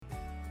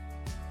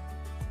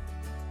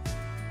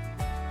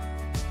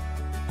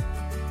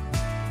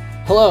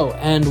Hello,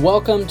 and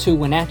welcome to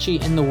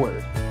Wenatchee in the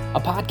Word, a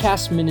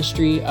podcast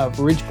ministry of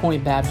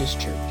Ridgepoint Baptist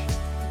Church.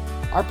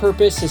 Our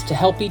purpose is to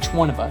help each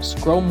one of us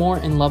grow more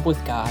in love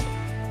with God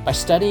by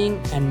studying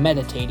and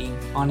meditating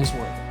on His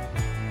Word.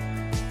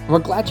 And we're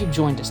glad you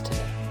joined us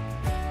today.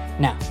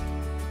 Now,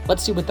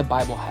 let's see what the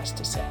Bible has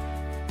to say.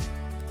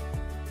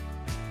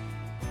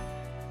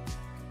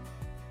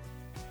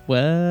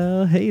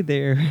 Well, hey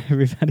there,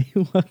 everybody.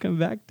 Welcome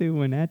back to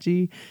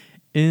Wenatchee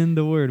in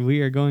the Word. We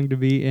are going to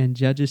be in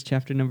Judges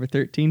chapter number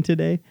 13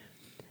 today.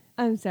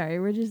 I'm sorry,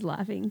 we're just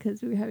laughing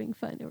because we're having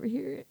fun over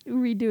here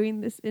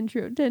redoing this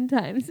intro 10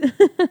 times.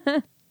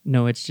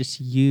 No, it's just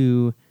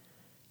you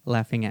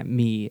laughing at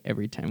me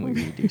every time we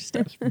redo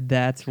stuff.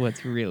 That's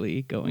what's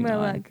really going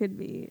Well, on. that could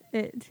be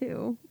it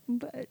too,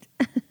 but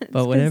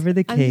whatever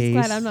the I'm case,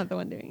 just glad I'm not the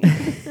one doing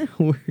it.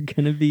 we're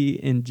going to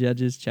be in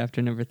Judges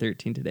chapter number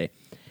 13 today.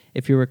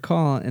 If you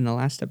recall, in the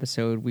last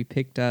episode, we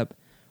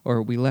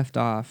left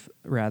off,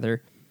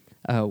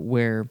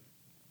 where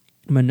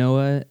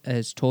Manoah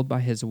is told by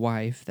his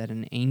wife that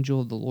an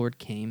angel of the Lord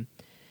came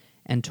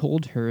and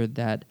told her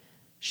that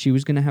she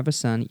was going to have a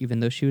son, even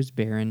though she was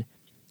barren,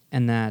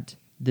 and that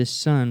this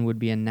son would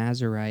be a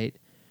Nazirite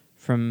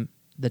from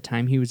the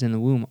time he was in the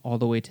womb all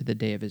the way to the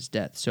day of his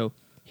death. So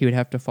he would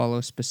have to follow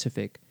a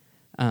specific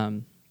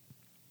vow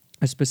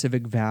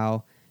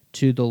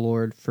to the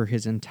Lord for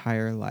his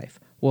entire life.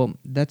 Well,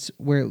 that's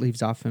where it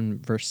leaves off in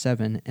verse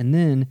 7, and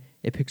then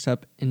it picks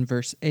up in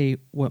verse 8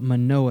 what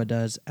Manoah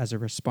does as a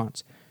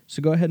response.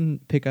 So go ahead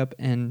and pick up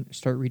and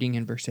start reading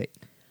in verse 8.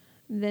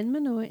 Then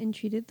Manoah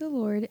entreated the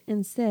Lord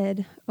and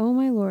said, O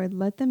my Lord,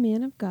 let the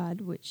man of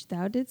God which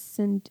thou didst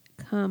send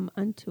come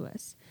unto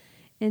us,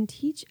 and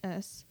teach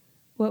us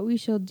what we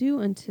shall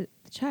do unto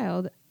the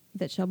child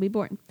that shall be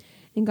born.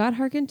 And God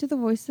hearkened to the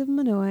voice of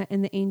Manoah,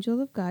 and the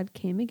angel of God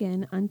came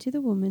again unto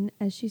the woman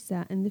as she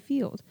sat in the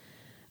field.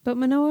 But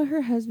Manoah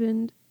her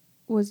husband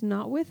was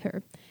not with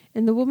her.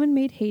 And the woman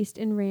made haste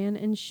and ran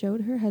and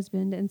showed her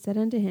husband, and said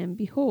unto him,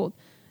 Behold,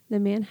 the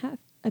man hath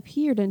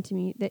appeared unto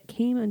me that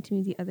came unto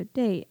me the other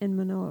day. And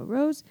Manoah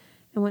arose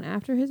and went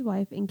after his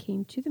wife, and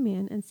came to the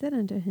man, and said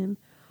unto him,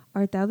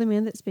 Art thou the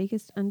man that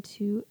spakest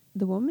unto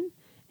the woman?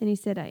 And he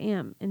said, I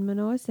am. And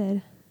Manoah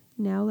said,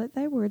 Now let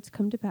thy words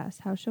come to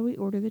pass. How shall we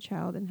order the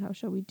child, and how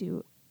shall we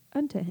do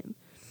unto him?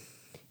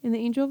 And the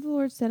angel of the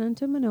Lord said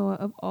unto Manoah,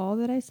 Of all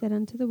that I said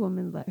unto the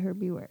woman, let her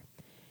beware.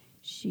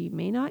 She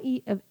may not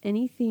eat of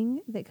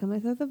anything that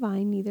cometh of the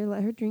vine, neither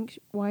let her drink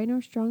wine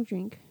or strong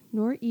drink,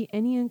 nor eat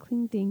any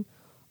unclean thing.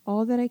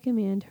 All that I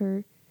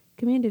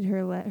commanded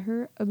her, let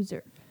her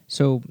observe.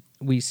 So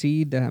we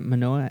see that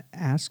Manoah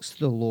asks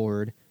the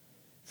Lord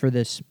for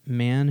this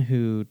man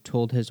who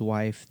told his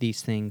wife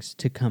these things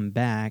to come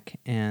back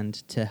and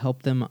to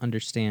help them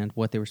understand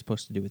what they were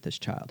supposed to do with this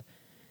child.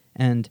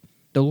 And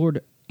the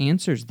Lord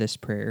answers this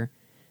prayer,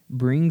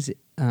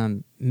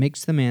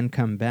 makes the man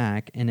come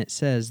back, and it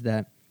says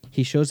that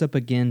he shows up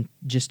again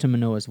just to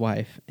Manoah's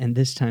wife, and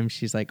this time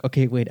she's like,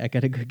 okay, wait, I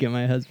gotta go get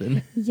my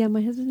husband. Yeah,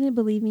 my husband didn't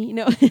believe me.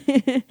 No.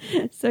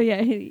 So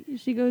yeah,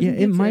 she goes. Yeah,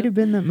 and it gets might him. have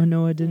been that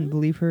Manoah didn't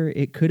believe her.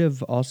 It could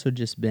have also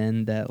just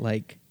been that,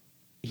 like,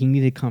 he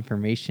needed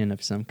confirmation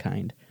of some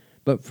kind.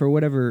 But for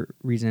whatever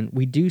reason,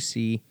 we do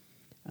see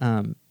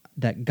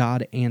that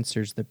God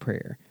answers the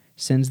prayer,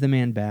 sends the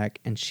man back,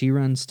 and she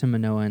runs to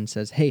Manoah and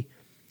says, hey,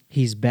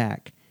 he's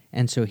back.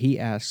 And so he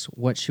asks,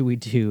 what should we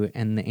do?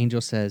 And the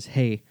angel says,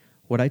 hey,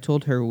 what I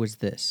told her was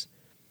this.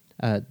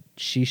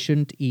 She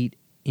shouldn't eat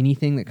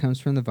anything that comes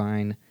from the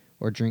vine,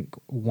 or drink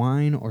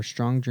wine or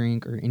strong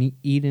drink, or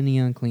eat any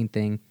unclean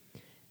thing,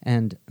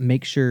 and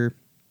make sure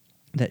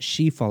that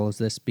she follows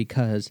this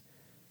because,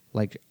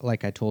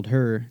 like I told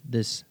her,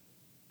 this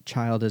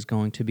child is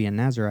going to be a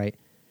Nazirite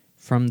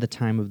from the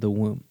time of the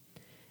womb.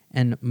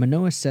 And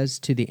Manoah says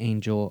to the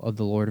angel of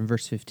the Lord in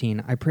verse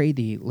 15, I pray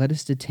thee, let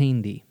us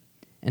detain thee,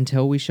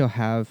 until we shall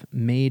have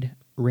made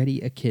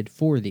ready a kid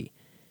for thee.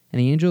 And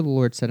the angel of the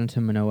Lord said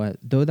unto Manoah,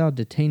 Though thou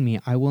detain me,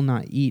 I will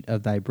not eat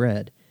of thy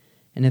bread.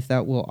 And if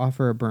thou wilt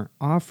offer a burnt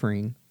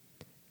offering,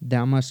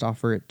 thou must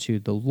offer it to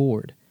the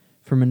Lord.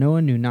 For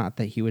Manoah knew not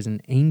that he was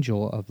an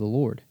angel of the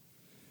Lord.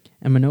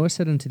 And Manoah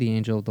said unto the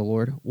angel of the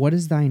Lord, What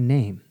is thy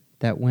name,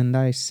 that when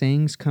thy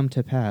sayings come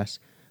to pass,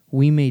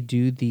 we may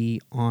do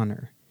thee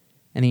honor?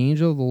 And the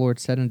angel of the Lord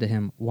said unto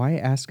him, Why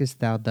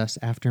askest thou thus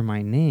after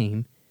my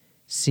name,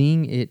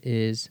 seeing it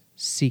is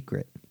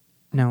secret?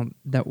 Now,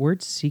 that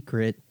word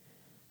secret,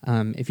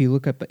 if you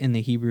look up in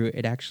the Hebrew,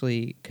 it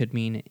actually could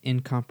mean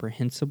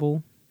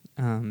incomprehensible,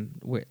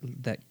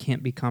 that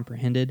can't be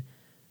comprehended.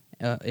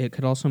 It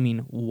could also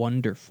mean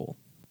wonderful.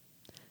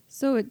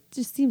 So it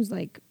just seems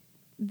like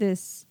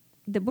that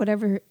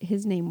whatever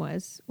his name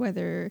was,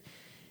 whether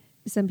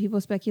some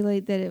people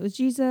speculate that it was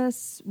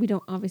Jesus, we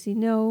don't obviously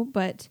know,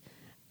 but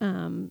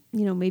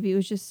maybe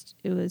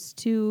it was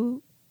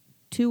too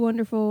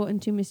wonderful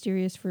and too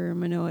mysterious for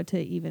Manoah to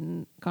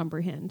even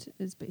comprehend,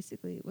 is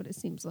basically what it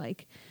seems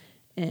like.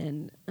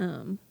 And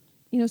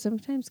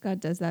sometimes God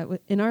does that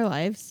in our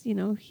lives.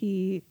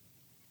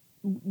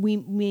 We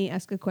may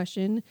ask a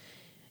question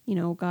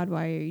God,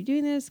 why are you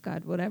doing this?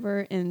 God,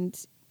 whatever. And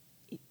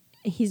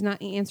he's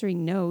not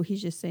answering no.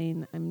 He's just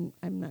saying, I'm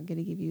not going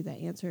to give you that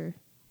answer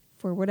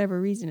for whatever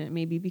reason. It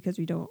may be because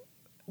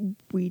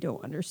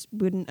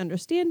wouldn't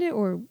understand it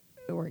or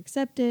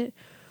accept it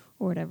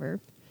or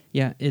whatever.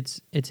 Yeah,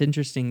 it's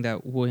interesting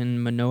that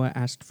when Manoah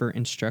asked for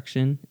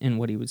instruction in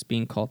what he was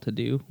being called to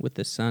do with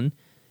his son,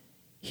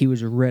 he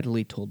was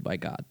readily told by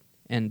God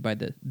and by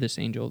this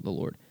angel of the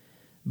Lord.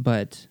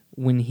 But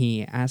when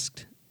he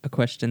asked a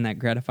question that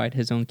gratified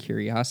his own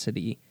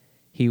curiosity,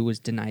 he was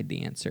denied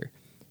the answer.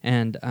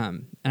 And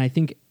I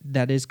think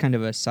that is kind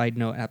of a side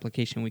note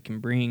application we can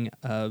bring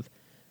of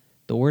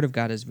the Word of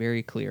God is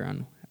very clear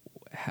on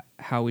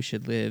how we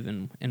should live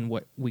and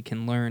what we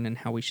can learn and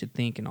how we should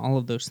think and all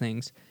of those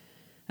things.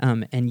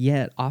 And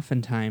yet,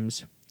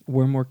 oftentimes,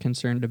 we're more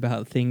concerned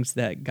about things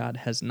that God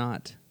has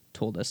not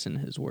told us in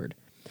His Word.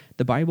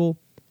 The Bible,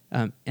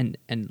 and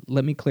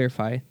let me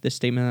clarify, this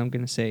statement I'm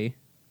going to say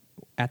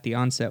at the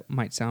onset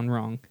might sound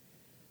wrong,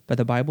 but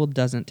the Bible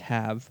doesn't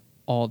have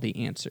all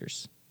the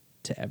answers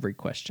to every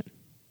question.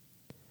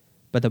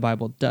 But the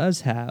Bible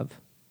does have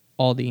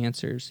all the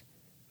answers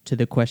to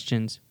the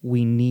questions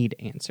we need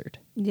answered.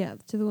 Yeah,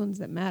 to the ones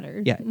that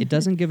matter. Yeah, it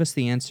doesn't give us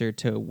the answer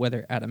to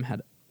whether Adam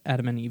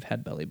and Eve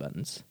had belly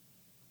buttons.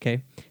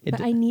 Okay?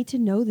 But I need to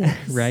know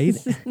this. Right?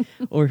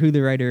 Or who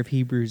the writer of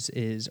Hebrews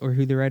is, or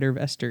who the writer of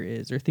Esther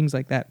is, or things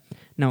like that.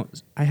 Now,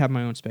 I have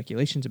my own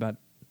speculations about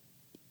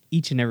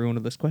each and every one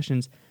of those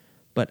questions,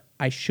 but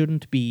I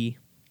shouldn't be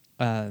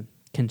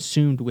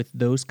consumed with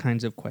those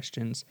kinds of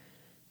questions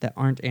that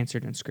aren't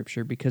answered in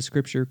Scripture, because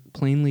Scripture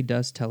plainly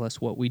does tell us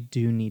what we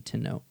do need to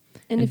know.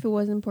 And if it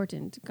was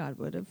important, God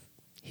would have.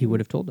 He would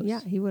have told us. Yeah,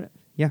 he would have.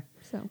 Yeah.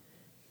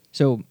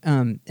 So,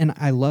 and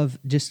I love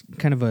just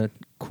kind of a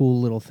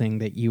cool little thing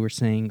that you were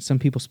saying. Some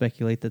people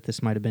speculate that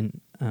this might have been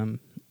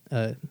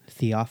a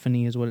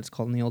theophany is what it's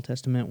called in the Old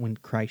Testament, when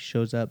Christ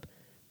shows up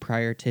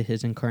prior to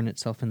his incarnate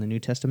self in the New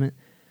Testament.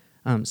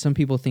 Some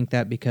people think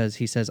that because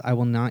he says, I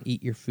will not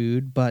eat your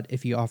food, but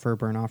if you offer a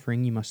burnt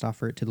offering, you must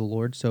offer it to the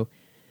Lord. So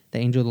the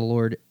angel of the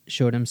Lord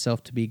showed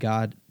himself to be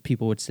God,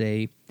 people would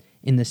say,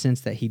 in the sense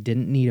that he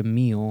didn't need a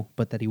meal,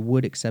 but that he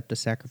would accept a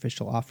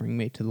sacrificial offering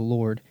made to the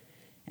Lord.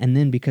 And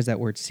then because that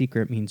word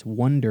secret means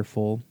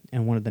wonderful,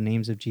 and one of the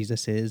names of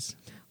Jesus is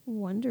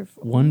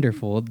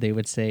wonderful, they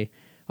would say,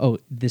 oh,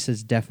 this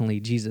is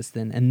definitely Jesus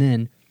then. And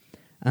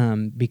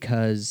then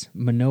because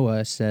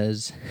Manoah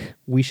says,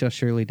 we shall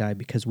surely die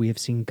because we have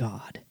seen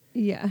God.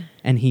 Yeah.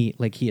 And he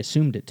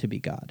assumed it to be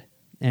God.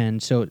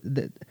 And so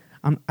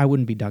I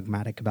wouldn't be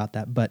dogmatic about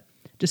that, but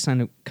just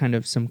kind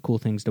of some cool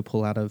things to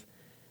pull out of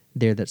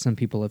there that some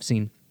people have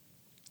seen.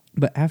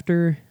 But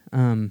after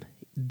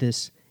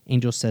this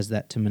angel says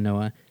that to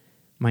Manoah,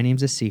 my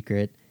name's a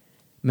secret,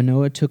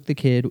 Manoah took the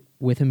kid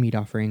with a meat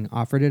offering,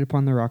 offered it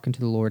upon the rock unto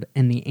the Lord,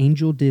 and the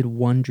angel did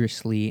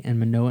wondrously, and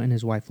Manoah and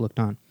his wife looked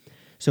on.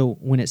 So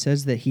when it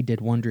says that he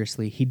did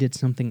wondrously, he did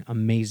something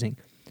amazing.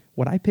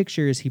 What I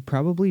picture is he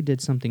probably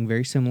did something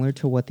very similar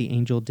to what the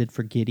angel did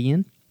for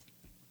Gideon,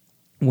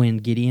 when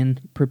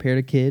Gideon prepared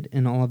a kid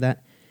and all of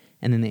that,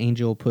 and then the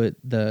angel put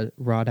the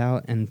rod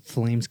out and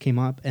flames came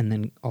up, and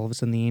then all of a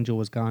sudden the angel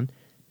was gone.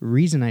 The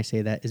reason I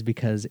say that is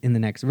because in the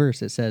next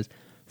verse it says,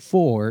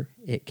 for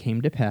it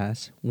came to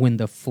pass, when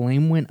the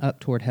flame went up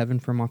toward heaven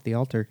from off the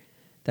altar,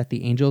 that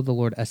the angel of the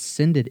Lord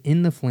ascended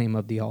in the flame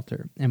of the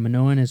altar, and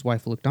Manoah and his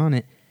wife looked on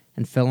it,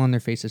 and fell on their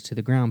faces to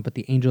the ground, but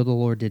the angel of the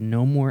Lord did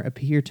no more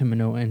appear to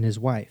Manoah and his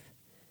wife.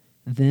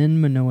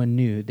 Then Manoah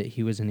knew that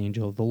he was an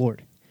angel of the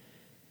Lord.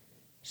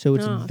 So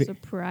it's so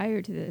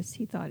prior to this,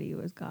 he thought he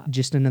was God.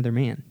 Just another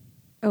man.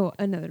 Oh,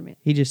 another man.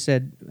 He just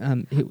said,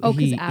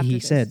 he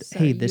said,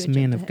 hey, this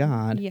man of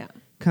God,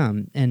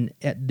 come. And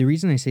the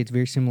reason I say it's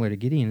very similar to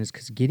Gideon is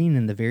because Gideon,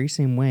 in the very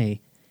same way,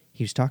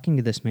 he was talking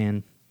to this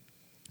man,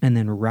 and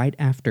then right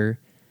after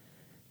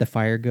the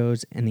fire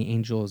goes and the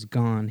angel is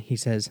gone, he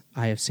says,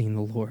 I have seen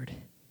the Lord.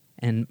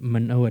 And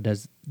Manoah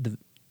does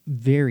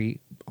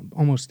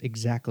almost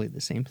exactly the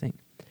same thing.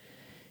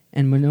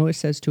 And Manoah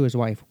says to his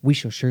wife, we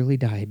shall surely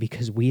die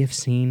because we have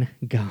seen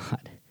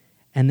God.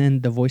 And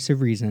then the voice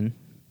of reason,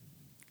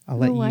 I'll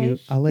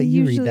let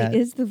you read that.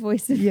 Is the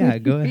voice of reason. Yeah,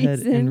 go ahead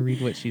and read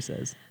what she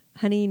says.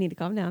 Honey, you need to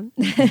calm down.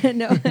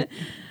 No,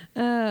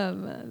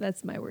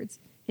 that's my words.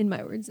 In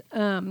my words,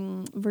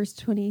 verse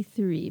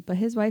 23, but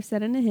his wife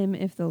said unto him,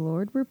 if the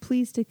Lord were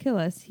pleased to kill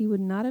us, he would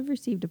not have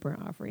received a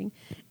burnt offering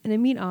and a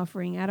meat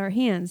offering at our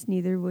hands,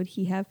 neither would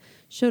he have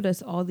showed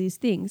us all these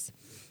things,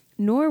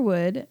 nor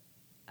would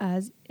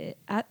as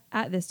at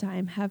this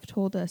time have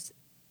told us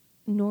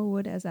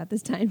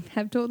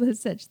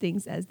such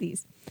things as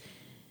these.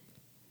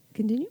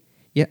 Continue?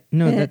 Yeah,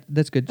 no,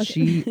 that's good.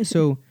 Okay.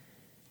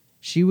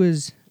 She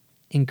was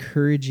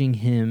encouraging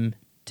him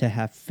to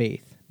have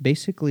faith.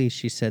 Basically,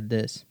 she said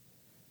this,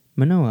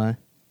 Manoah,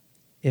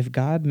 if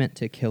God meant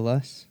to kill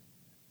us,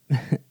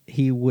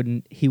 he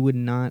would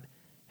not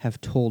have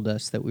told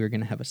us that we were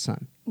going to have a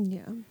son.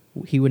 Yeah.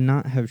 He would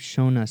not have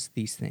shown us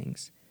these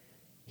things.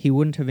 He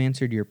wouldn't have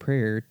answered your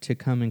prayer to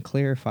come and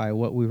clarify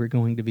what we were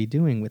going to be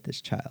doing with this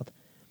child.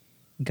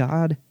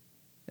 God,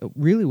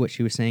 really what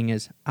she was saying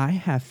is, I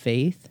have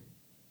faith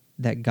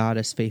that God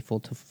is faithful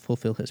to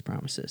fulfill his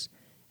promises.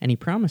 And he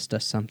promised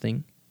us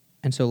something,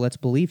 and so let's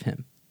believe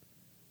him.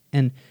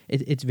 And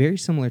it's very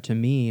similar to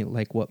me,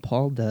 like what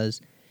Paul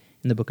does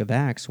in the book of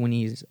Acts when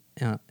he's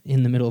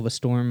in the middle of a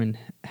storm and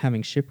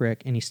having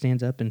shipwreck, and he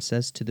stands up and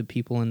says to the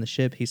people in the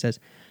ship, he says,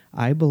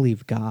 I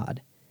believe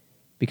God.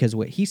 Because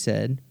what he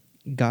said,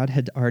 God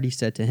had already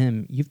said to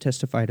him, you've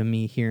testified to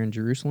me here in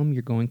Jerusalem,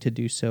 you're going to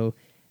do so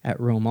at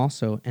Rome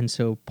also. And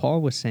so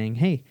Paul was saying,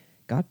 hey,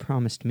 God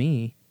promised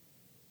me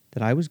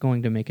that I was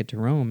going to make it to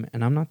Rome,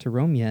 and I'm not to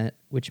Rome yet,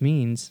 which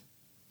means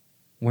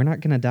we're not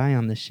going to die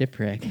on this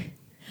shipwreck.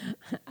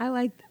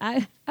 I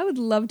would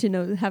love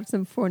to have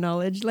some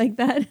foreknowledge like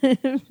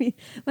that.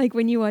 Like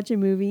when you watch a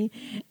movie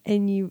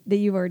and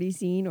you've already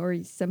seen,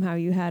 or somehow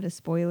you had a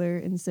spoiler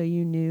and so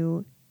you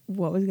knew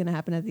what was going to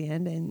happen at the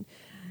end, and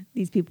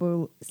these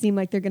people seem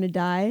like they're going to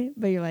die,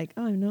 but you're like,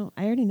 oh no,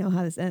 I already know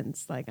how this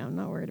ends. Like, I'm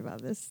not worried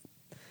about this.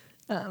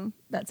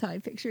 That's how I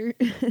picture.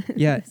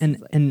 Yeah.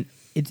 And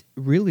it's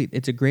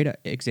a great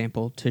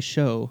example to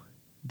show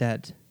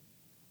that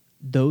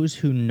those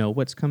who know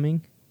what's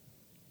coming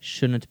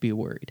shouldn't be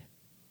worried.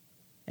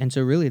 And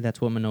so really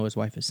that's what Manoah's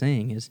wife is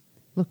saying is,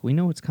 look, we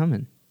know what's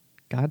coming.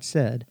 God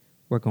said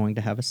we're going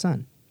to have a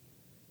son.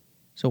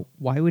 So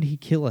why would he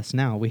kill us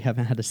now? We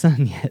haven't had a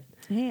son yet.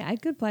 Hey, I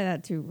could apply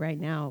that to right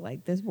now.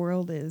 Like, this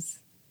world is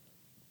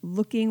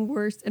looking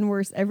worse and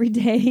worse every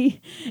day.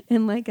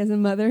 And like, as a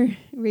mother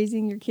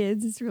raising your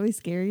kids, it's really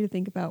scary to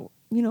think about,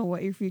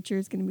 what your future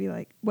is going to be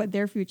like, what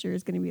their future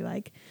is going to be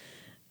like.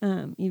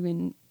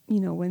 Even,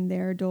 when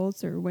they're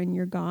adults or when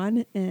you're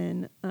gone.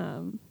 And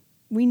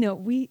we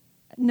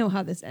know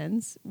how this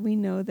ends. We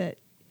know that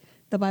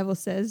the Bible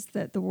says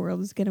that the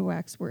world is going to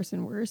wax worse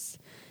and worse.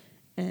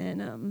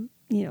 And,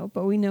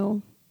 but we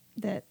know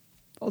that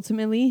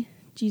ultimately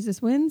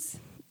Jesus wins,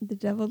 the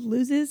devil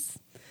loses.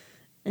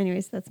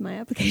 Anyways, that's my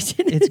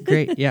application. It's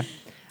great. Yeah.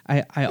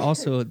 I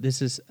also,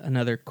 this is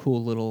another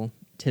cool little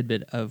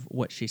tidbit of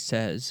what she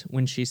says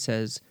when she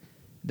says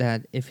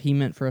that if he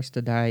meant for us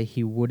to die,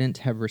 he wouldn't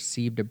have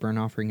received a burnt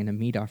offering and a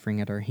meat offering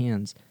at our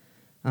hands.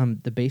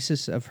 The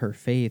basis of her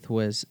faith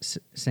was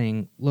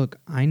saying, look,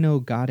 I know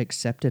God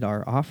accepted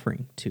our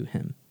offering to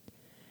him.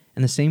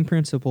 And the same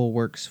principle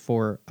works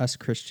for us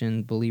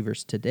Christian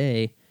believers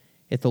today.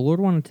 If the Lord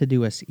wanted to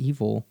do us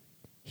evil,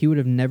 he would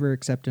have never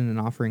accepted an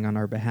offering on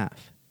our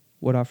behalf.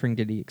 What offering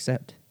did he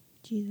accept?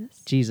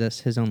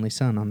 Jesus, his only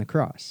son on the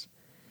cross.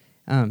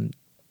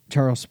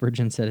 Charles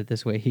Spurgeon said it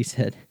this way. He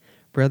said,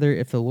 brother,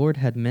 if the Lord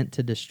had meant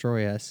to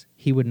destroy us,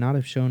 he would not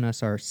have shown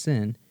us our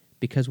sin,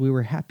 because we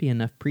were happy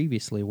enough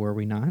previously, were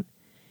we not?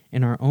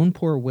 In our own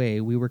poor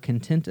way, we were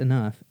content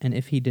enough, and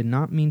if he did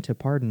not mean to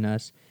pardon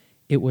us,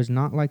 it was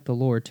not like the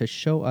Lord to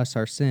show us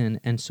our sin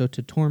and so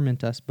to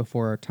torment us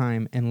before our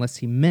time, unless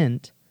he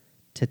meant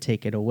to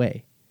take it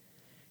away.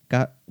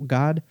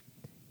 God,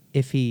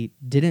 if he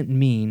didn't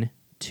mean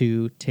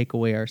to take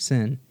away our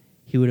sin,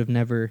 he would have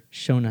never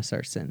shown us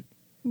our sin.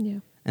 Yeah.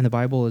 And the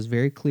Bible is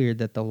very clear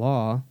that the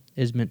law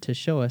is meant to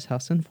show us how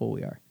sinful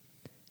we are.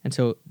 And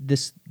so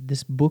this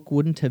book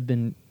wouldn't have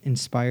been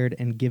inspired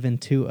and given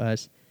to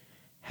us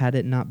had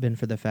it not been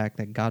for the fact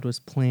that God was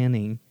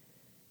planning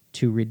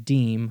to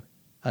redeem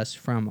us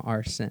from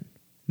our sin,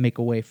 make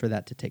a way for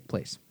that to take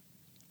place.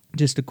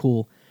 Just a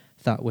cool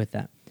thought with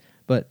that.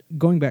 But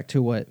going back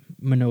to what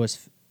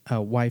Manoah's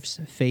wife's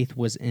faith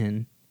was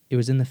in, it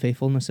was in the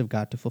faithfulness of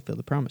God to fulfill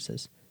the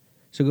promises.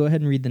 So go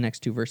ahead and read the next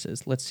two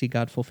verses. Let's see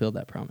God fulfill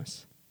that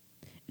promise.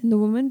 And the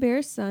woman bare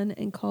a son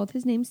and called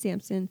his name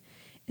Samson.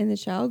 And the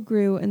child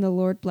grew, and the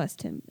Lord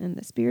blessed him. And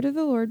the Spirit of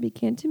the Lord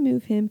began to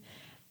move him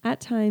at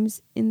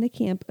times in the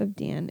camp of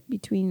Dan,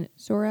 between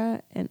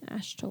Zorah and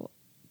Ashtaol.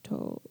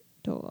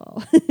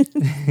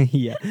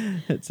 Yeah,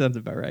 that sounds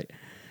about right.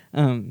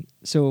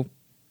 So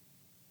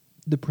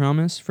the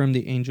promise from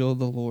the angel of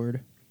the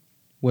Lord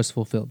was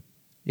fulfilled.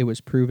 It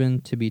was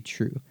proven to be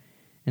true.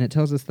 And it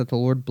tells us that the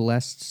Lord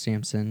blessed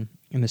Samson,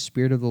 and the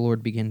Spirit of the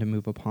Lord began to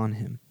move upon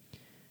him.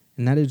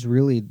 And that is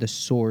really the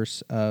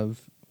source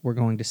of, we're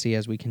going to see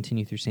as we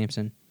continue through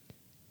Samson,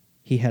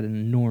 he had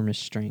enormous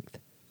strength.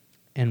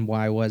 And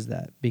why was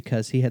that?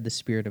 Because he had the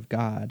Spirit of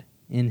God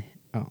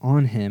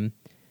on him,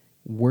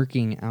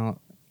 working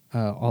out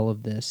all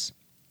of this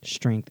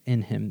strength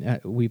in him.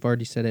 We've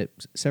already said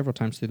it several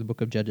times through the book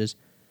of Judges,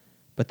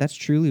 but that's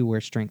truly where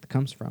strength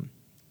comes from.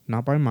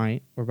 Not by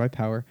might or by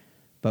power,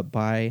 but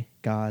by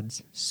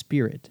God's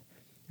Spirit.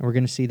 And we're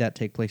going to see that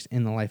take place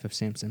in the life of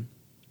Samson.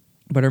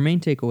 But our main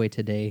takeaway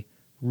today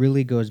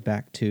really goes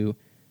back to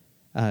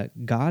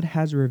God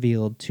has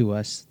revealed to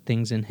us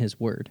things in his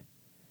word.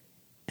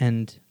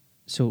 And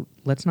so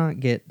let's not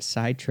get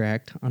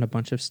sidetracked on a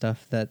bunch of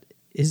stuff that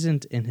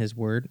isn't in his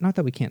word. Not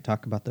that we can't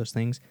talk about those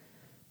things,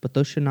 but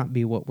those should not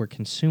be what we're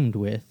consumed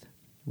with.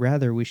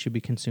 Rather, we should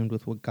be consumed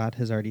with what God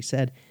has already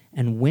said.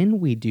 And when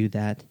we do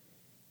that,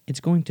 it's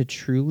going to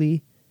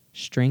truly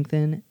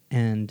strengthen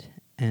and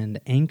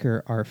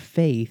anchor our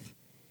faith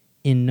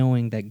in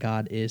knowing that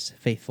God is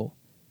faithful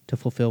to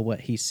fulfill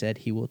what he said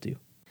he will do.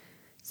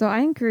 So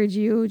I encourage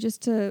you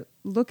just to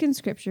look in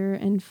Scripture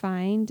and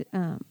find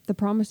the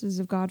promises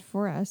of God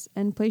for us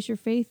and place your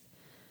faith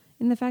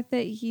in the fact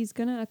that He's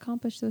going to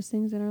accomplish those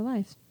things in our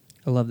lives.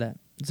 I love that.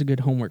 It's a good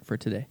homework for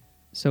today.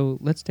 So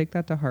let's take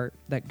that to heart,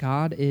 that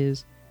God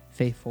is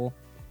faithful,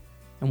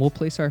 and we'll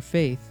place our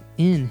faith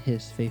in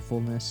His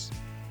faithfulness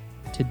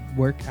to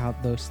work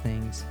out those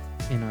things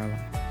in our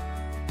life.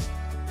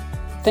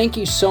 Thank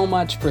you so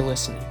much for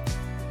listening.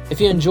 If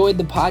you enjoyed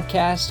the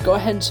podcast, go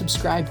ahead and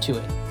subscribe to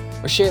it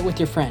or share it with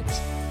your friends.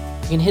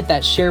 You can hit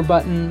that share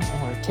button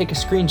or take a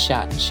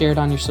screenshot and share it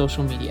on your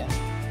social media.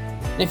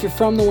 And if you're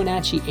from the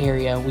Wenatchee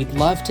area, we'd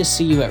love to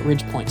see you at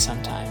Ridgepoint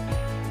sometime.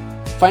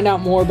 Find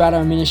out more about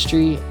our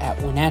ministry at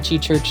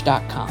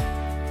wenatcheechurch.com.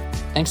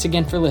 Thanks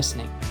again for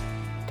listening.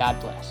 God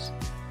bless.